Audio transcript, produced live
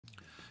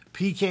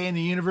PK in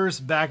the universe,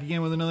 back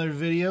again with another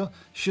video.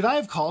 Should I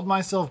have called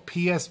myself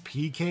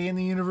PSPK in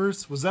the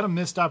universe? Was that a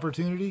missed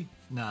opportunity?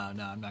 No,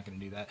 I'm not going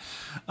to do that.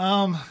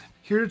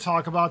 Here to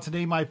talk about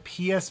today my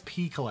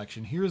PSP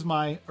collection. Here's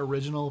my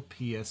original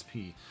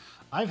PSP.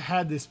 I've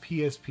had this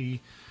PSP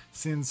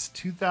since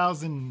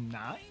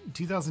 2009,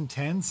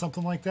 2010,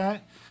 something like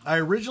that. I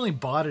originally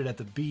bought it at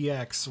the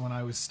BX when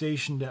I was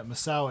stationed at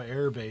Misawa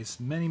Air Base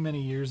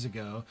many years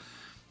ago.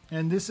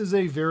 And this is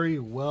a very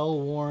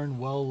well-worn,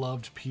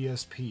 well-loved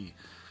PSP.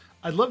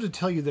 I'd love to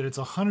tell you that it's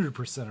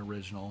 100%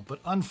 original, but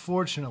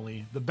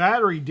unfortunately, the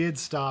battery did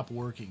stop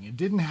working. It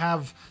didn't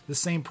have the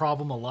same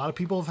problem a lot of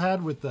people have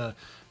had with the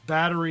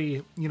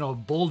battery,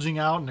 bulging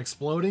out and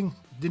exploding.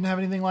 Didn't have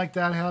anything like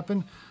that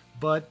happen,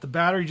 but the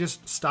battery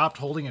just stopped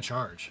holding a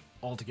charge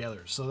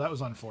altogether. So that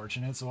was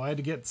unfortunate. So I had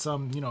to get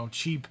some,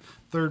 cheap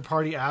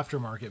third-party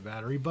aftermarket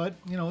battery, but,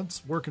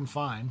 it's working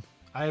fine.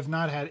 I have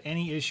not had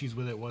any issues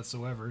with it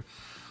whatsoever.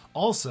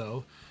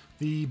 Also,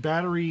 the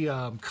battery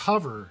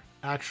cover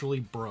actually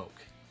broke,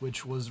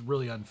 which was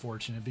really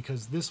unfortunate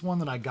because this one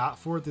that I got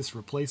for it, this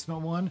replacement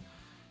one,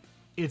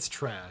 it's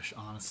trash,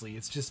 honestly.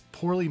 It's just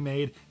poorly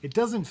made. It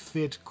doesn't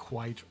fit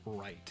quite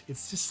right.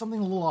 It's just something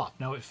a little off.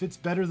 Now, it fits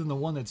better than the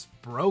one that's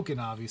broken,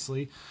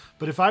 obviously,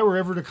 but if I were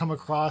ever to come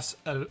across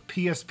a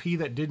PSP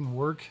that didn't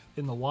work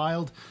in the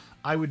wild,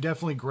 I would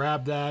definitely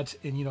grab that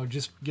and,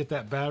 just get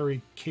that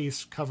battery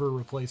case cover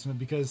replacement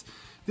because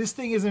this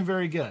thing isn't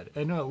very good.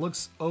 I know it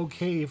looks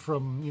okay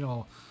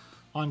from,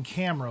 on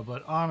camera,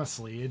 but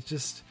honestly, it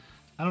just,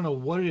 I don't know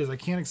what it is. I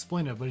can't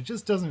explain it, but it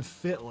just doesn't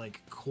fit like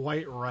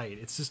quite right.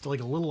 It's just like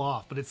a little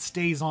off, but it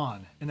stays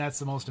on. And that's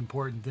the most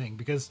important thing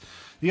because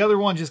the other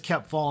one just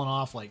kept falling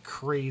off like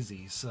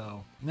crazy.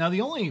 So now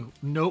the only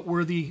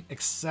noteworthy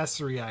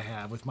accessory I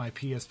have with my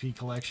PSP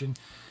collection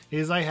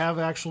is I have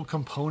actual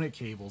component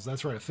cables.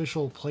 That's right,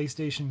 official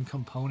PlayStation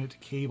component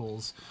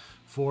cables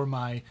for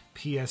my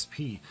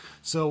PSP.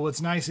 So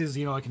what's nice is,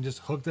 I can just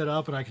hook that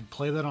up and I can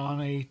play that on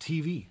a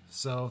TV.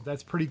 So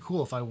that's pretty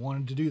cool if I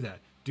wanted to do that.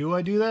 Do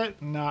I do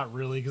that? Not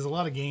really, because a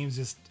lot of games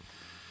just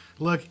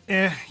look,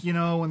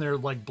 when they're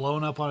like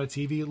blown up on a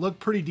TV. Look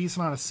pretty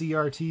decent on a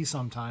CRT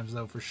sometimes,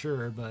 though, for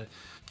sure. But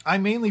I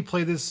mainly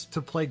play this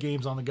to play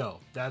games on the go.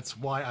 That's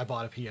why I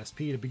bought a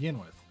PSP to begin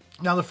with.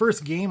 Now, the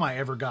first game I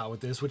ever got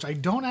with this, which I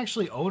don't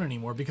actually own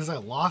anymore because I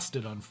lost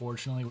it,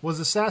 unfortunately, was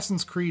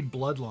Assassin's Creed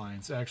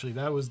Bloodlines. Actually,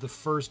 that was the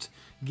first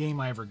game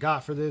I ever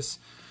got for this.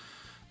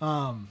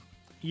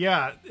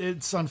 Yeah,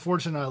 it's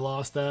unfortunate I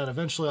lost that.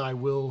 Eventually, I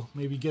will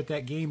maybe get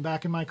that game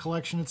back in my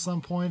collection at some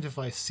point if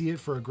I see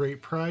it for a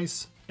great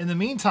price. In the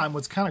meantime,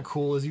 what's kind of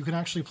cool is you can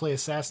actually play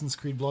Assassin's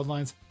Creed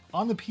Bloodlines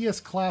on the PS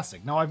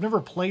Classic. Now, I've never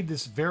played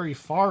this very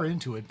far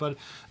into it, but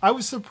I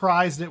was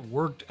surprised it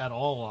worked at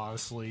all,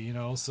 honestly,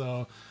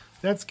 so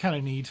that's kind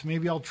of neat.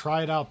 Maybe I'll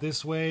try it out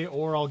this way,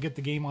 or I'll get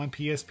the game on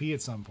PSP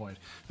at some point.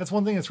 That's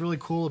one thing that's really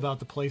cool about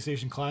the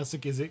PlayStation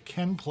Classic is it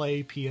can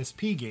play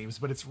PSP games,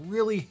 but it's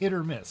really hit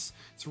or miss.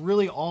 It's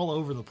really all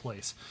over the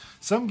place.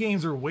 Some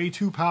games are way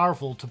too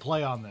powerful to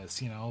play on this,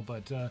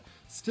 but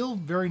still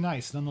very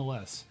nice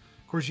nonetheless.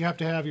 Of course, you have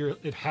to have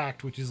it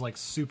hacked, which is like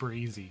super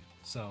easy.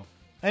 So,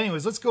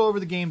 anyways, let's go over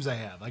the games I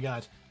have. I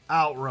got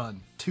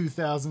Outrun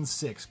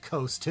 2006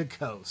 Coast to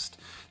Coast.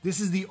 This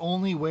is the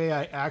only way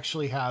I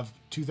actually have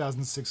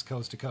 2006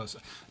 Coast to Coast.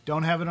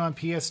 Don't have it on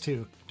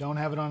PS2, don't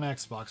have it on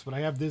Xbox, but I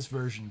have this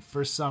version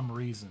for some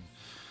reason.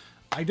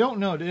 I don't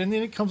know, and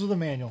then it comes with a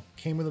manual.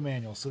 Came with a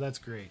manual, so that's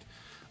great.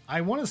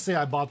 I want to say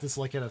I bought this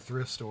like at a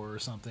thrift store or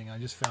something. I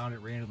just found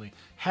it randomly.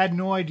 Had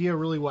no idea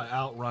really what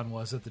Outrun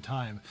was at the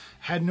time.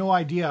 Had no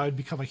idea I would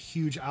become a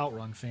huge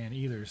Outrun fan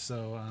either,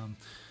 so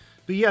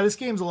but yeah, this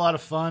game's a lot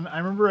of fun. I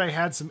remember I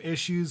had some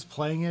issues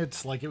playing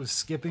it, like it was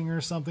skipping or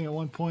something at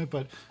one point,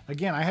 but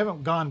again, I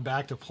haven't gone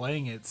back to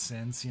playing it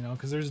since,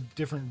 because there's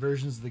different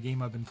versions of the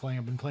game I've been playing.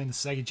 I've been playing the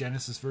Sega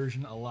Genesis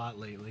version a lot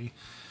lately,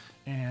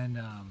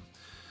 and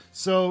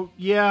so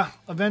yeah,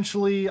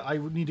 eventually I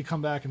would need to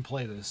come back and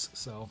play this.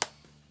 So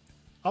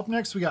up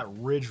next we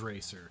got Ridge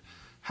Racer.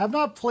 Have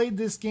not played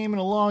this game in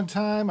a long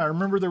time. I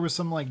remember there was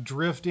some like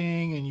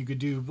drifting and you could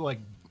do like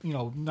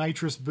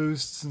nitrous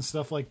boosts and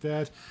stuff like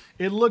that.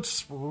 It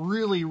looks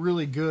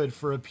really good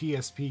for a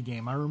PSP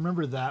game. I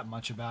remember that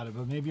much about it,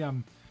 but maybe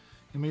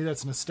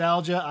that's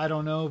nostalgia. I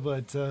don't know,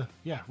 but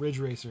yeah, Ridge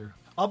Racer.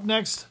 Up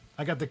next,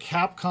 I got the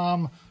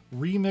Capcom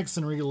Remix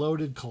and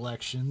Reloaded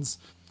collections.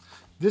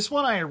 This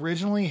one I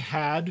originally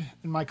had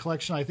in my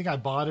collection. I think I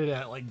bought it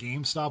at like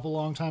GameStop a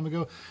long time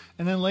ago.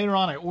 And then later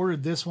on I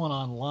ordered this one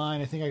online.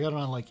 I think I got it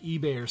on like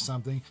eBay or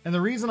something. And the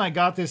reason I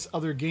got this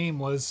other game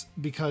was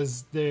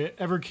because the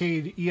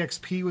Evercade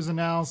EXP was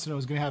announced and it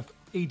was going to have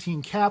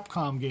 18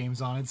 Capcom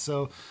games on it.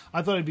 So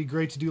I thought it'd be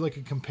great to do like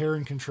a compare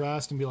and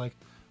contrast and be like,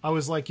 I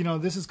was like,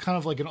 this is kind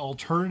of like an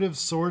alternative,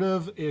 sort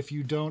of, if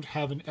you don't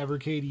have an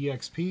Evercade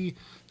EXP,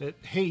 that,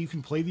 hey, you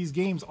can play these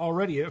games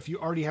already if you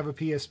already have a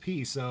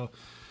PSP. So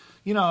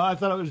I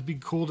thought it would be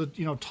cool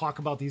to, talk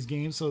about these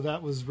games. So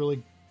that was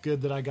really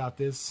good that I got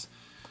this.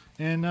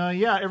 And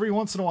yeah, every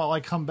once in a while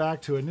I come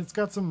back to it. And it's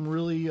got some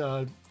really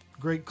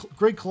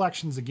great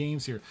collections of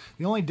games here.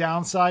 The only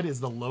downside is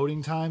the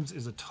loading times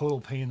is a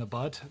total pain in the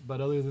butt.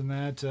 But other than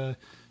that,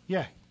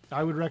 yeah,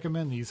 I would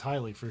recommend these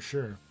highly for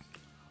sure.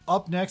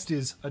 Up next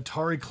is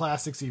Atari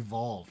Classics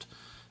Evolved.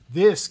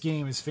 This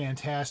game is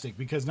fantastic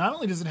because not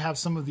only does it have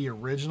some of the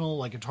original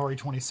like Atari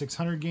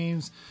 2600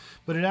 games,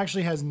 but it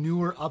actually has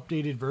newer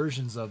updated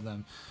versions of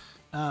them.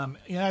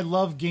 Yeah, I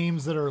love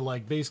games that are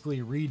like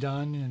basically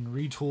redone and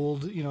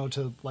retooled, you know,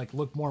 to like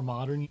look more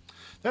modern.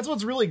 That's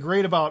what's really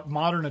great about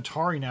modern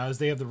Atari now is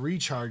they have the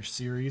Recharge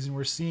series, and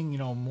we're seeing, you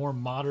know, more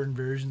modern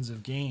versions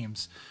of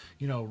games,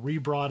 you know,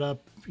 re-brought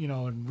up, you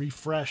know, and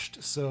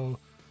refreshed. So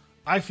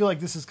I feel like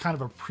this is kind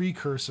of a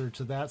precursor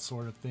to that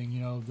sort of thing.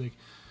 You know, the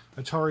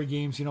Atari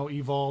games, you know,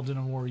 evolved in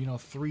a more, you know,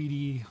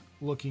 3D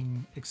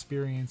looking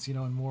experience, you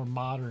know, and more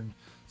modern.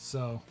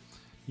 So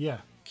yeah,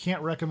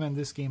 can't recommend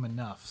this game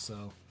enough.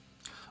 So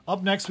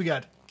up next, we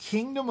got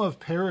Kingdom of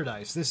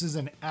Paradise. This is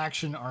an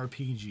action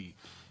RPG.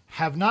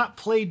 Have not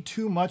played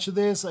too much of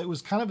this. It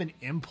was kind of an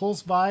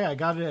impulse buy. I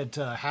got it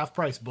at Half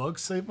Price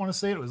Books, I want to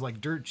say. It was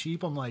like dirt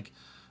cheap. I'm like,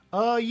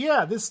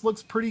 yeah, this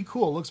looks pretty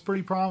cool. Looks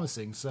pretty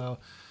promising. So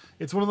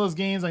it's one of those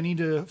games I need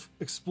to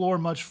explore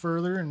much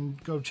further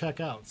and go check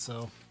out.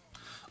 So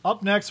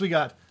up next, we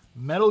got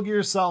Metal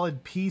Gear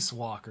Solid Peace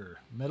Walker.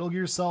 Metal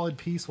Gear Solid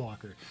Peace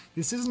Walker.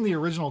 This isn't the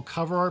original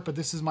cover art, but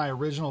this is my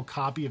original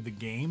copy of the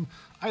game.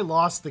 I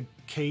lost the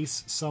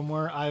case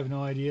somewhere. I have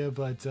no idea,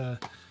 but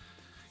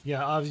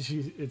yeah,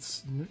 obviously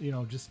it's, you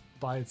know, just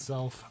by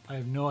itself. I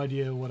have no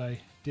idea what I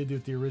did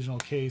with the original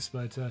case,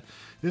 but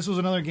this was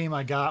another game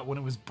I got when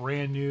it was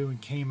brand new and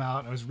came out,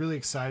 and I was really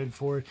excited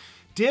for it.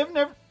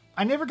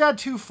 I never got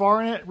too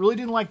far in it. Really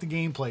didn't like the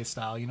gameplay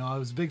style. You know, I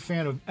was a big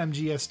fan of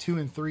MGS 2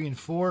 and 3 and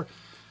 4.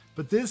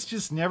 But this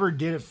just never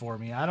did it for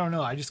me. I don't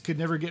know. I just could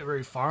never get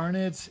very far in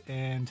it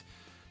and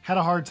had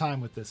a hard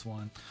time with this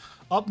one.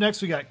 Up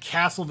next, we got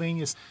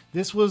Castlevania.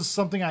 This was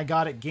something I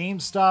got at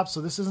GameStop. So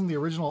this isn't the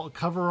original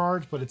cover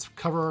art, but it's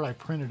cover art I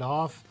printed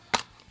off.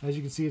 As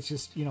you can see, it's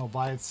just, you know,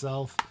 by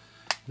itself.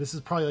 This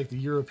is probably like the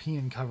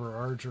European cover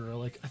art, or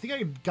like, I think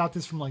I got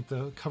this from like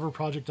the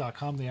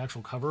coverproject.com, the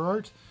actual cover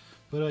art.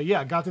 But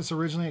yeah, I got this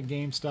originally at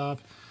GameStop.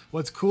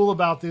 What's cool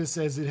about this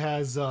is it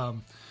has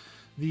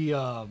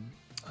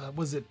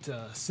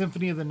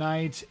Symphony of the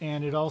Night,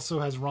 and it also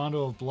has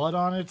Rondo of Blood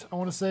on it, I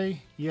want to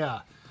say.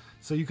 Yeah,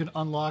 so you can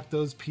unlock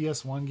those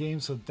PS1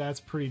 games, so that's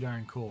pretty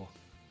darn cool.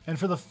 And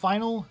for the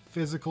final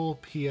physical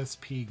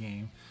PSP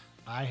game,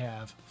 I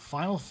have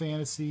Final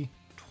Fantasy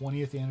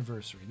 20th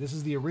Anniversary. This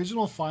is the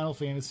original Final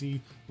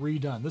Fantasy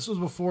redone. This was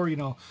before, you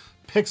know,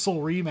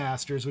 pixel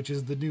remasters, which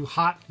is the new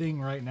hot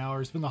thing right now, or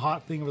it's been the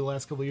hot thing over the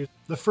last couple of years.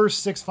 The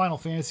first 6 Final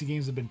Fantasy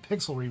games have been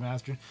pixel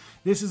remastered.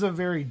 This is a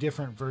very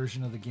different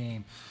version of the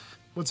game.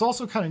 What's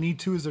also kind of neat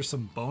too is there's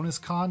some bonus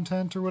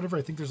content or whatever.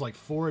 I think there's like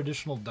 4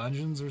 additional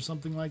dungeons or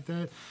something like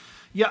that.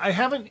 Yeah, I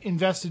haven't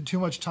invested too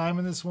much time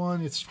in this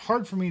one. It's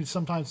hard for me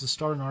sometimes to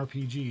start an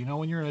RPG. You know,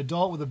 when you're an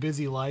adult with a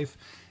busy life,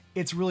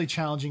 it's really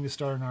challenging to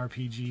start an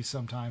RPG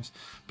sometimes.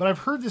 But I've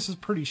heard this is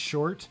pretty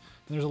short.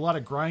 And there's a lot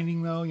of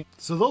grinding though.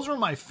 So those are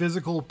my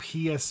physical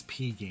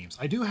PSP games.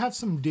 I do have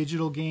some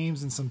digital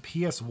games and some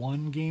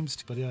PS1 games,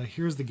 but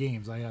here's the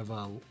games. I have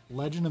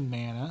Legend of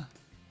Mana,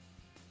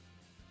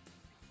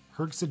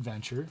 Herc's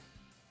Adventure,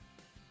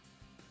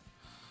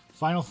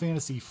 Final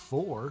Fantasy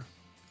IV,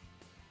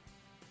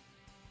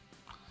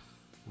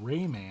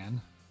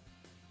 Rayman,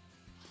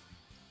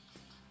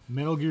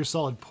 Metal Gear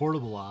Solid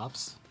Portable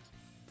Ops,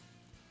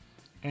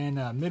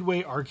 and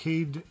Midway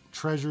Arcade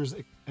Treasures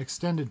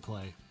Extended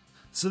Play.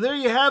 So there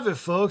you have it,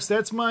 folks.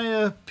 That's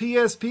my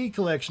PSP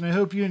collection. I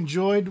hope you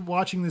enjoyed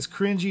watching this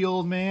cringy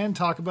old man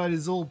talk about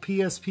his old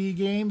PSP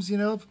games, you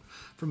know,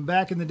 from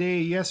back in the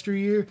day,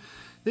 yesteryear.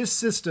 This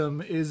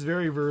system is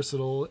very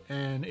versatile,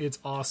 and it's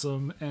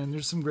awesome, and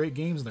there's some great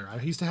games there. I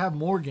used to have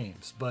more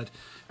games, but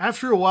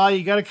after a while,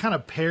 you got to kind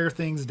of pare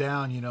things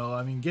down, you know.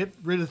 I mean, get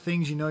rid of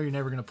things you know you're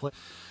never going to play.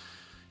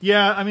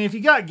 Yeah, I mean, if you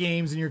got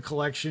games in your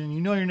collection,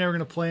 you know you're never going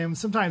to play them,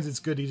 sometimes it's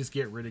good to just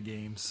get rid of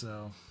games,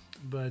 so.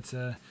 But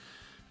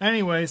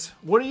anyways,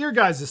 what are your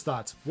guys'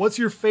 thoughts? What's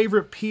your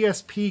favorite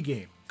PSP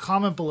game?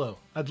 Comment below.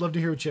 I'd love to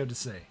hear what you have to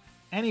say.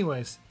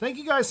 Anyways, thank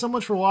you guys so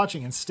much for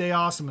watching, and stay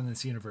awesome in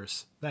this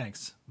universe.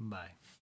 Thanks. Bye.